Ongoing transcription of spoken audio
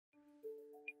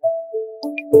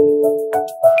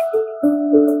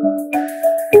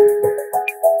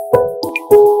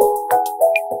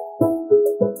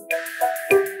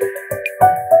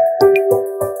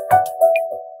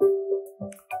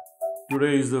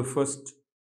the first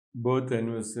birth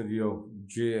anniversary of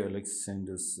J.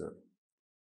 Alexander Sir.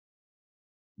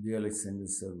 J. Alexander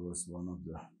Sir was one of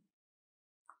the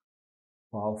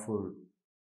powerful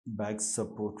back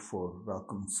support for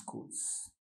Rakum schools,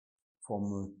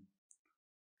 former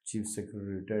Chief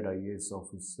Secretary, retired IAS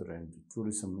officer and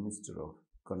Tourism Minister of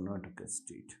Karnataka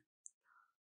state.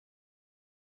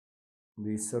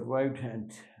 We survived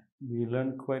and we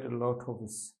learned quite a lot of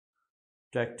his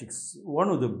tactics. One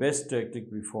of the best tactics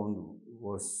we found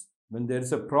was when there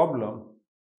is a problem,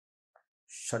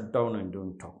 shut down and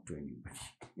don't talk to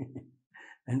anybody.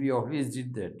 And we always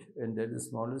did that. And that is the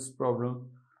smallest problem,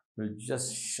 we'll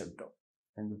just shut down.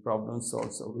 And the problem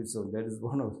solves always. So that is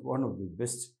one of the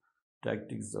best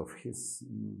tactics of his.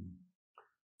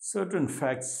 Certain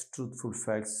facts, truthful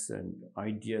facts and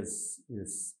ideas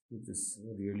it is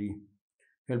really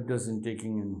helped us in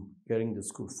taking and carrying the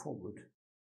school forward.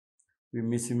 We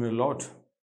miss him a lot.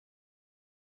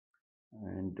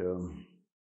 And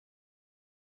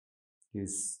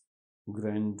his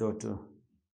granddaughter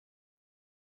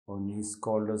or niece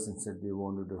called us and said they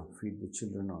wanted to feed the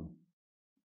children on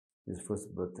his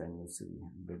first birth anniversary.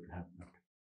 That happened.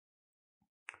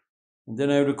 And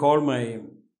then I have to call my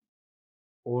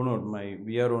owner.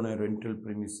 We are on a rental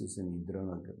premises in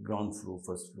Indiranagar, ground floor,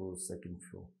 first floor, second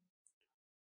floor.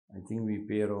 I think we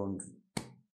pay around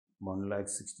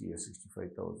 1,60,000 or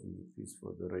 65,000 rupees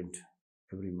for the rent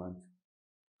every month.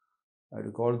 I had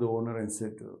to call the owner and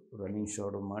said, running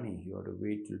short of money, you have to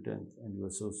wait till 10th. And he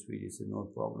was so sweet, he said, no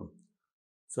problem.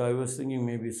 So I was thinking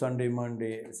maybe Saturday,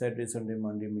 Sunday,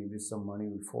 Monday, maybe some money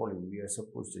will fall in. We are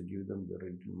supposed to give them the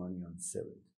rental money on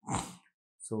 7th.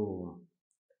 So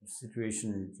the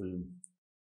situation is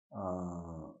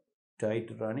tight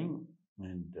running.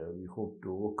 And we hope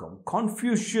to overcome.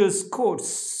 Confucius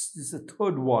quotes, this is the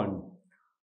third one.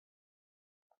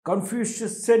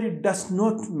 Confucius said it does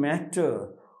not matter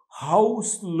how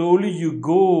slowly you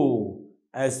go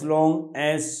as long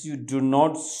as you do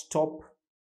not stop.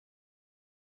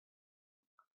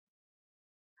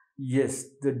 Yes,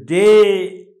 the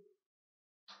day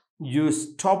you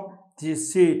stop, they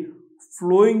say,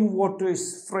 flowing water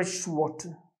is fresh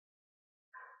water.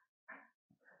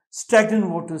 Stagnant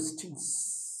water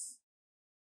stinks.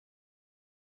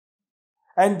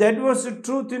 And that was the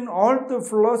truth in all the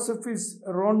philosophies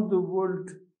around the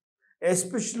world,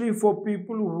 especially for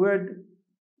people who had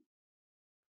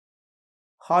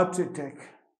heart attack.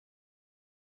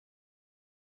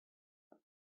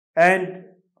 And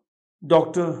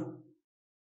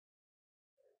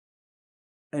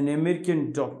an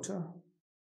American doctor,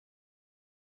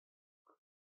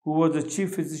 who was the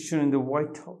chief physician in the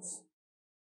White House,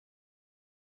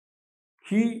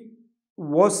 he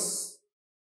was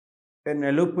an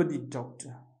allopathy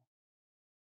doctor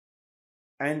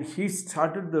and he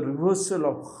started the reversal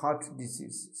of heart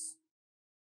diseases.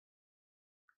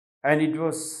 And it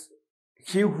was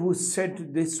he who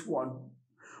said this one,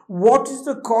 what is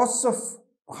the cause of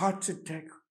heart attack?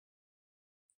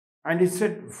 And he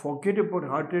said, forget about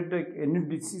heart attack, any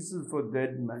diseases for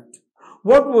that matter.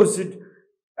 What was it?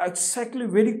 Exactly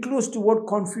very close to what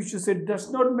Confucius said.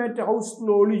 Does not matter how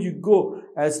slowly you go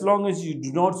as long as you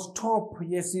do not stop.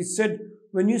 Yes, he said,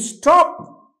 when you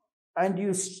stop and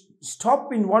you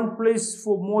stop in one place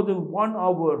for more than 1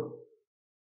 hour,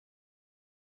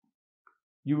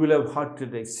 you will have heart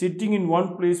attack. Sitting in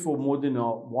one place for more than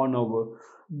 1 hour.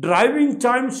 Driving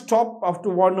time, stop after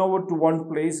 1 hour to one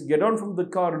place, get on from the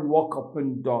car and walk up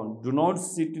and down. Do not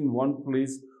sit in one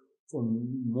place for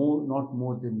not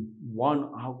more than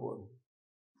 1 hour.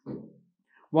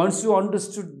 Once you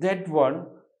understood that one,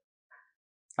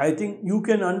 I think you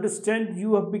can understand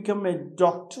you have become a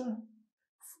doctor,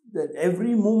 that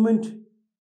every moment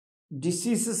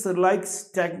diseases are like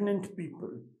stagnant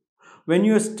people. When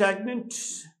you are stagnant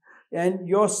and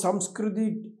your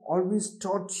Samskriti always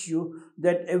taught you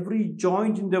that every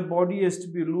joint in the body has to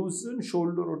be loosened,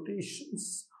 shoulder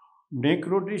rotations, neck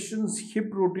rotations, hip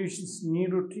rotations, knee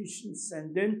rotations,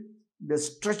 and then the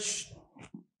stretch,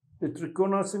 the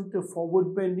Trikonasana, the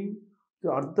forward bending, the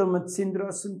Ardha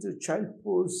Matsyendrasana, the child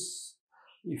pose.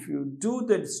 If you do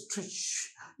that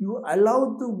stretch, you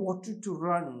allow the water to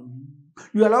run,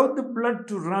 you allow the blood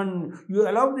to run, you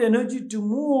allow the energy to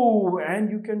move,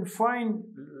 and you can find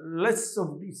less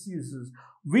of diseases.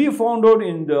 We found out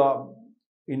in our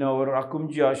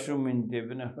RAKUMJEE in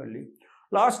Devanahalli,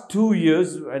 last 2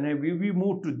 years, when we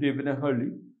moved to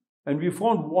Devanahalli, and we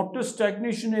found water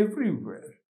stagnation everywhere.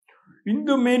 In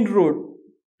the main road,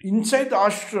 inside the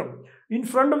ashram, in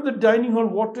front of the dining hall,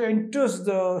 water enters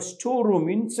the storeroom,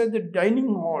 inside the dining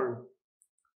hall.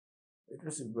 It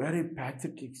was a very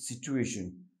pathetic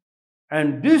situation.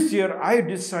 And this year I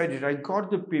decided, I got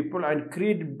the people and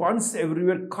created bunds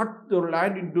everywhere, cut the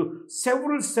land into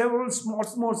several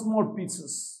small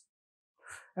pieces.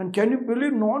 And can you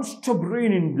believe non-stop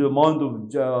rain in the month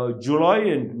of July,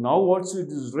 and now also it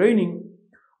is raining,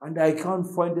 and I can't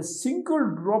find a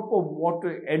single drop of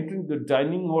water entering the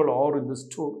dining hall or in the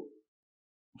store.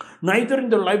 Neither in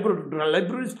the library. The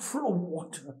library is full of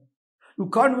water. You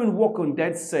can't even walk on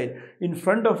that side. In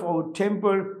front of our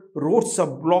temple, roads are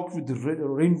blocked with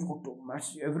rainwater.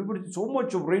 Massive. Everybody, so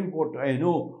much of rainwater. I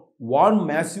know one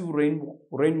massive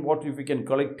rainwater, if we can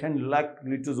collect 10 lakh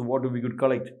liters of water, we could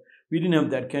collect. We didn't have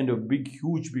that kind of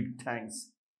huge tanks.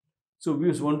 So we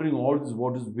was wondering, all this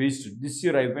water is wasted. This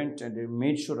year I went and I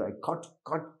made sure I cut.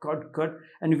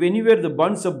 And if anywhere the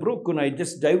bunds are broken, I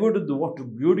just diverted the water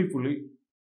beautifully.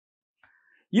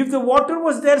 If the water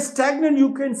was there stagnant,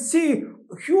 you can see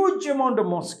a huge amount of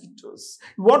mosquitoes.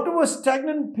 Water was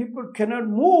stagnant, people cannot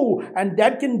move, and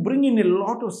that can bring in a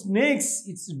lot of snakes.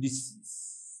 It's a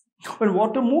disease. When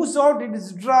water moves out, it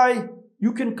is dry.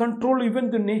 You can control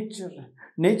even the nature.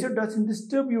 Nature doesn't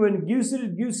disturb you and gives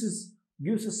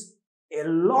us a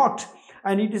lot.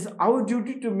 And it is our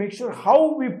duty to make sure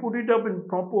how we put it up in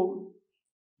proper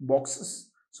boxes.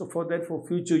 So for that, for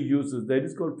future uses, that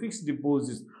is called fixed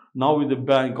deposits. Now in the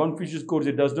bank, Confucius quotes,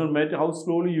 it does not matter how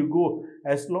slowly you go,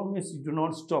 as long as you do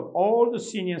not stop. All the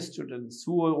senior students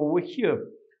who are over here,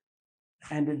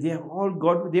 and they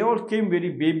all came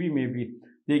very baby maybe.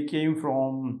 They came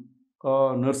from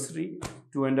nursery,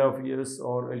 2.5 years,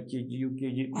 or LKG,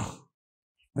 UKG.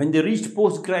 When they reached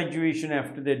post-graduation,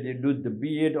 after that they do the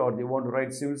B.Ed, or they want to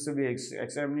write civil service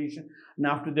examination, and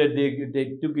after that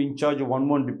they took in charge of one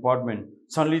more department.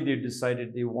 Suddenly they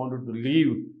decided they wanted to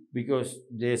leave, because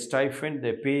their stipend,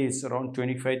 their pay is around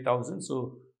 25,000,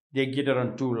 so they get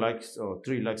around 2 lakhs or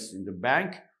 3 lakhs in the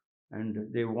bank,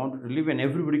 and they wanted to leave. And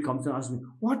everybody comes and asks me,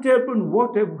 what happened?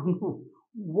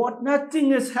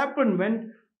 Nothing has happened.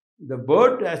 When the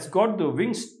bird has got the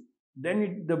wings,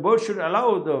 then the bird should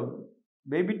allow the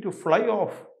baby to fly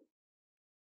off,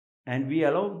 and we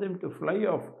allow them to fly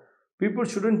off. People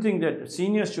shouldn't think that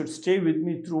seniors should stay with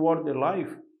me throughout their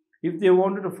life. If they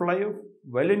wanted to fly off,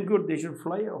 well and good, they should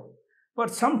fly off.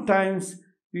 But sometimes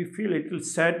we feel a little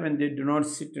sad when they do not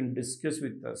sit and discuss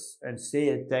with us and say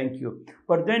a thank you.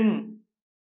 But then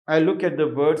I look at the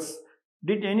birds.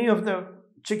 Did any of the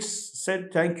chicks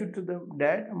said thank you to the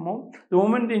dad and mom? The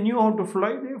moment they knew how to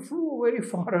fly, they flew very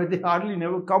far away. They hardly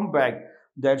never come back.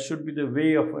 That should be the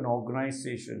way of an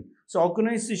organization. So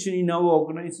organization, in our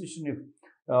organization, if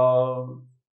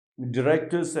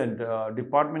directors and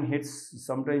department heads,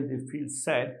 sometimes they feel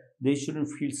sad, they shouldn't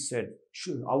feel sad.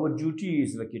 Our duty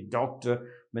is like a doctor.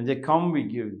 When they come, we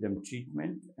give them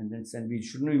treatment, and then send. We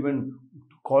shouldn't even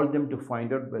call them to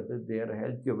find out whether they are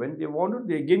healthy. When they want it,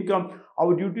 they again come.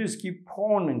 Our duty is keep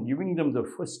on and giving them the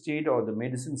first aid or the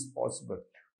medicines possible.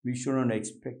 We shouldn't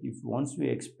expect. If once we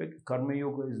expect, karma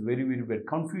yoga is very bad.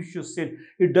 Confucius said,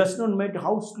 it does not matter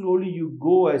how slowly you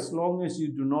go, as long as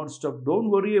you do not stop. Don't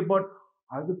worry about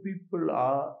other people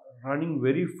are running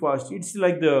very fast. It's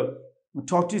like the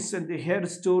tortoise and the hare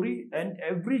story, and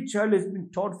every child has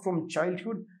been taught from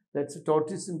childhood. That's the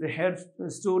tortoise and the hare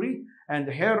story, and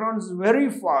the hare runs very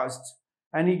fast,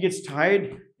 and he gets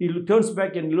tired. He turns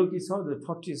back and look, he saw the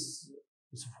tortoise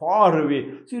is far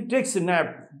away. So he takes a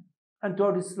nap, and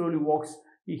tortoise slowly walks.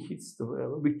 He hits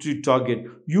the victory target.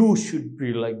 You should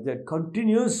be like that.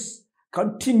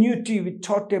 Continuity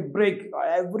without a break.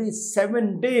 Every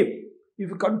 7 days, if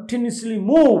you continuously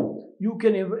move, you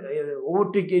can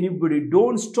overtake anybody.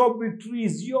 Don't stop. Victory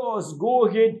is yours. Go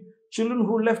ahead. Children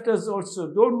who left us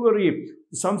also, don't worry.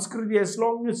 Samskriti, as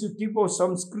long as you keep our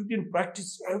Samskriti in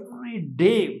practice every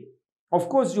day. Of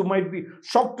course, you might be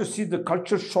shocked to see the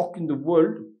culture shock in the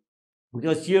world,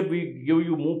 because here we give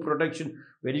you more protection,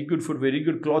 very good food, very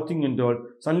good clothing and all.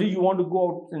 Suddenly you want to go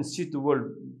out and see the world.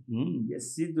 Yes,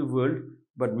 see the world,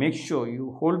 but make sure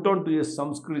you hold on to your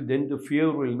Samskriti, then the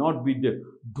fear will not be there.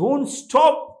 Don't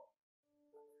stop.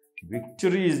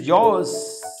 Victory is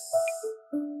yours.